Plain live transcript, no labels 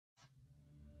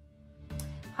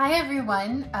Hi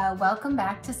everyone, welcome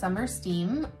back to Summer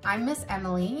STEAM. I'm Miss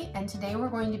Emily, and today we're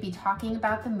going to be talking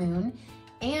about the moon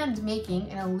and making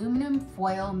an aluminum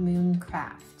foil moon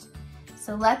craft.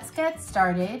 So let's get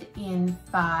started in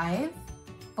 5,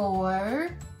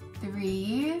 4,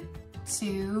 3,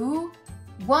 2,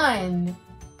 1,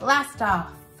 blast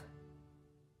off.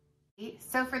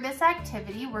 So for this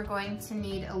activity, we're going to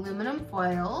need aluminum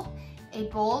foil, a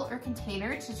bowl or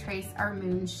container to trace our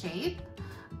moon shape,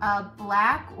 a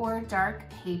black or dark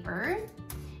paper,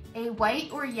 a white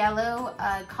or yellow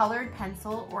colored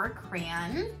pencil or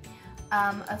crayon,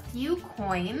 a few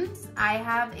coins. I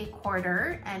have a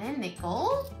quarter and a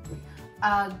nickel,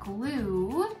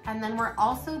 glue, and then we're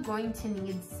also going to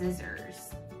need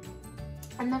scissors.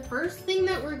 And the first thing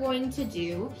that we're going to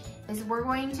do is we're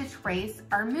going to trace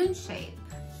our moon shape.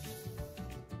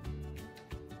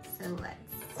 So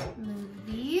let's move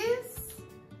these,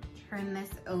 turn this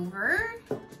over,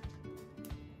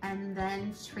 and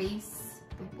then trace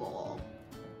the bowl.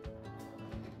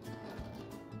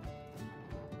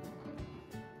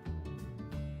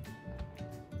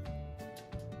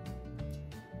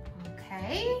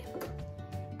 Okay,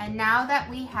 and now that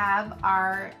we have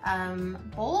our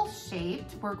bowl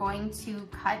shaped, we're going to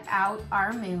cut out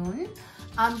our moon.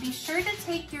 Be sure to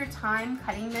take your time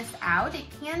cutting this out. It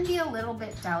can be a little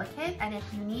bit delicate, and if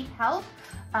you need help,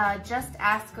 just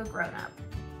ask a grown-up.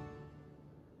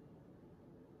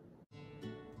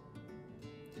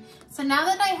 So now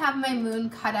that I have my moon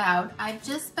cut out, I've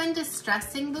just been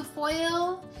distressing the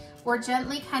foil, or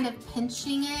gently kind of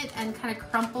pinching it and kind of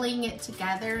crumpling it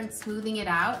together and smoothing it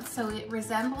out so it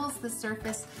resembles the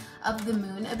surface of the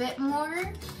moon a bit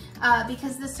more.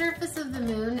 Because the surface of the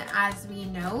moon, as we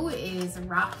know, is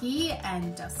rocky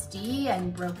and dusty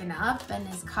and broken up and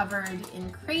is covered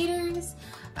in craters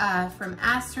from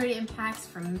asteroid impacts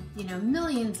from,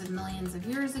 millions and millions of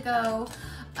years ago.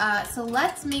 So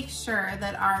let's make sure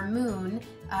that our moon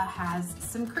has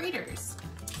some craters.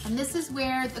 And this is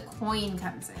where the coin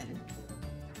comes in.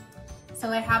 So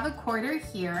I have a quarter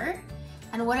here,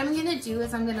 and what I'm gonna do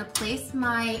is I'm gonna place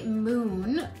my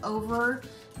moon over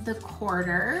the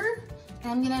quarter,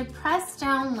 and I'm gonna press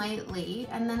down lightly,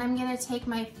 and then I'm gonna take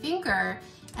my finger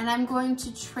and I'm going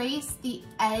to trace the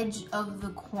edge of the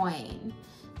coin.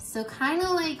 So kind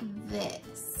of like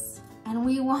this. And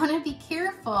we wanna be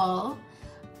careful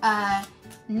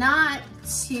not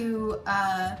to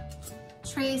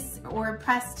trace or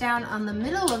press down on the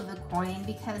middle of the coin,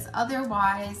 because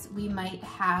otherwise we might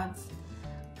have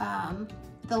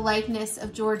the likeness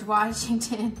of George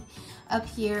Washington up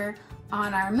here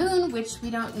on our moon, which we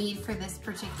don't need for this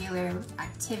particular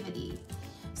activity.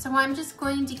 So I'm just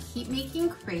going to keep making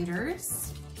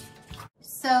craters.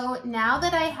 So now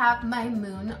that I have my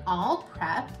moon all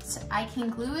prepped, I can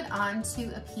glue it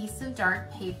onto a piece of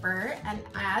dark paper and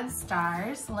add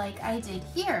stars like I did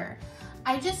here.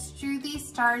 I just drew these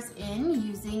stars in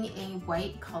using a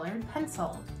white colored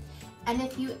pencil. And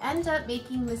if you end up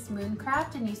making this moon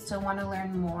craft and you still want to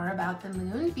learn more about the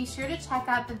moon, be sure to check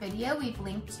out the video we've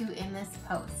linked to in this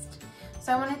post.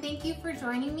 So I want to thank you for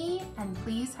joining me, and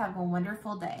please have a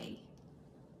wonderful day.